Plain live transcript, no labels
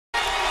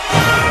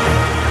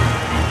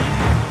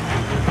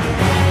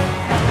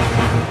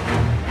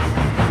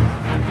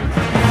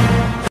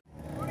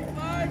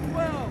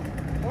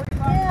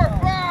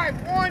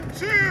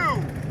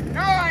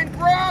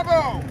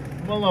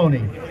Maloney.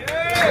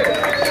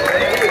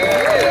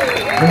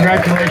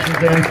 Congratulations,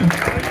 Dan.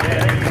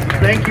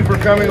 Thank you for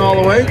coming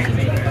all the way.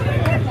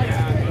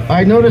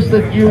 I noticed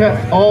that you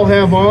all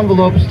have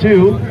envelopes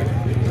too.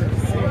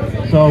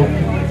 So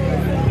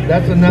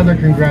that's another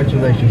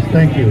congratulations.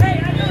 Thank you.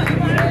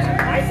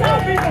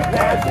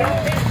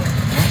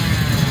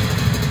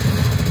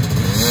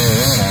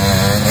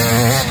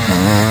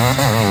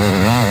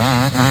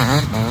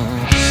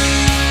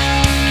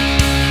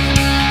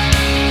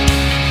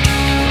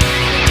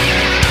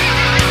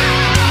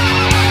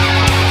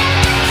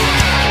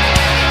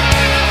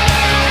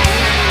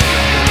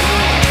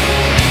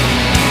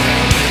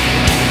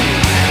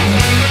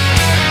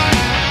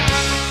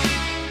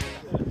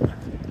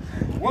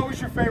 What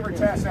was your favorite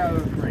test out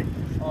of the three?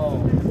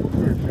 Oh,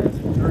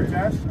 third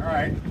test. All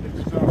right.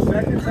 So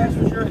second test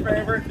was your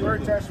favorite.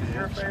 Third test was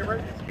your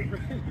favorite.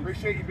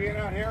 Appreciate you being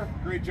out here.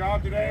 Great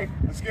job today.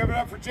 Let's give it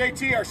up for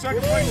JT, our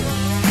second place.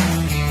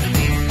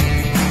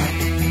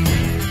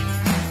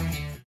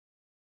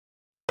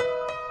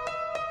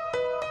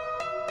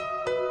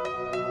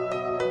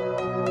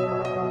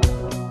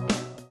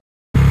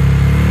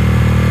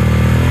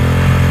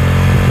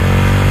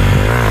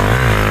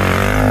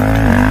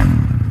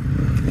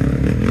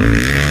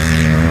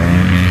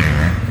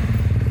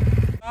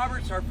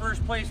 Our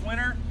first place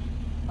winner.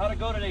 How'd it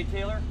go today,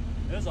 Taylor?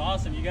 It was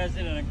awesome. You guys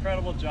did an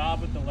incredible job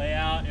with the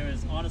layout. It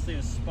was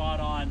honestly spot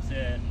on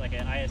to like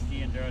an ISD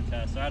enduro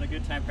test. So I had a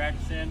good time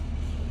practicing.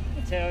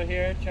 Mateo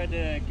here tried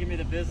to give me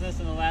the business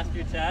in the last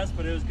few tests,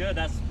 but it was good.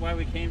 That's why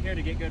we came here,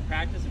 to get good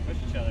practice and push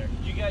each other.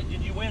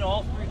 Did you win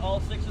all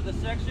six of the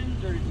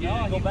sections, or did you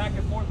go back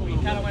and forth? We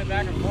kind of went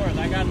back and forth.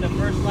 I got the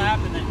first lap,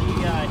 and then he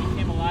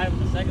came alive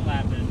with the second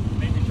lap and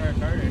made me charge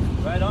harder.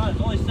 Right on. It's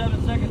only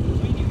 7 seconds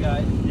between you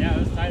guys. Yeah, it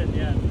was tight at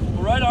the end.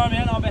 Well, right on,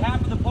 man. On behalf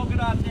of the Polka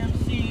Dots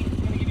MC, I'm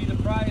going to give you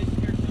the prize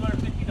here,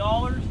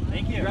 $250.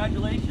 Thank you.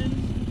 Congratulations.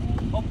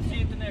 Hope to see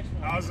you at the next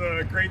one. That was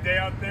a great day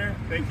out there.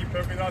 Thank you,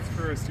 Polka Dots,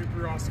 for a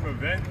super awesome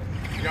event.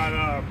 We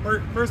got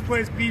first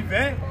place B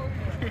Vet,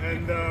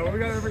 and what we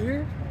got over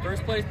here?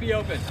 First place be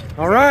open.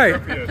 All right.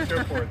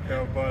 Show for it,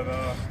 though. But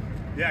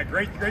yeah,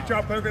 great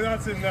job, Polka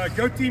Dots, and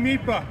go Team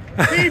IPA.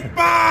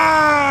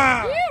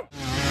 IPA!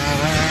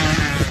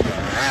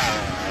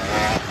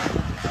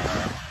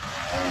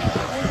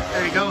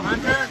 There you go,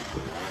 Hunter.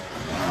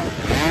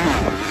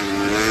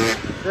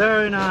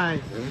 Very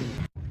nice.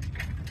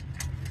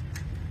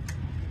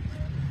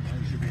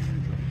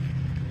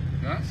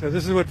 So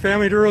this is what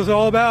Family Enduro is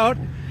all about,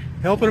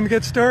 helping them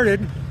get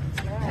started.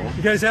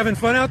 You guys having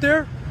fun out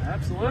there?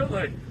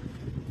 Absolutely.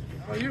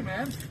 How about you,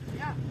 man?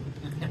 Yeah.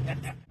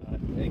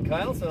 Hey,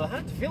 Kyle, so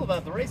how'd you feel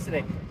about the race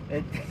today?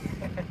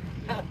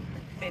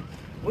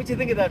 What'd you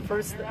think of that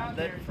first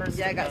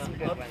Yeah, I got some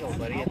good uphill, ones.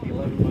 buddy, at the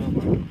 11-mile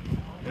mark?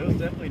 It was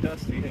definitely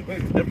dusty. It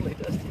was definitely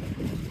dusty.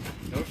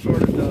 No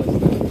short of dust.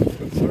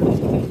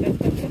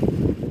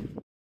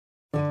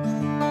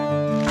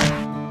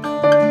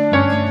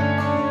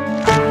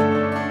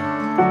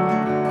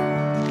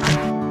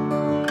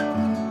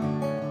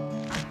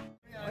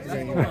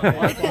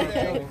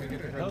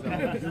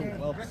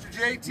 Mr.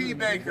 JT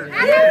Baker.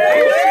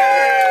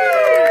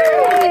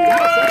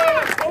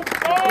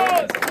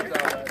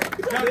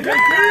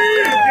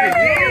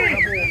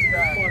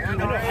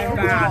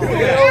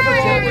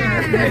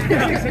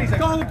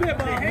 Call the pit,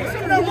 Bob.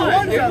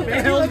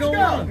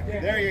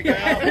 There you go.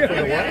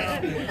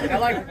 I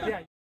like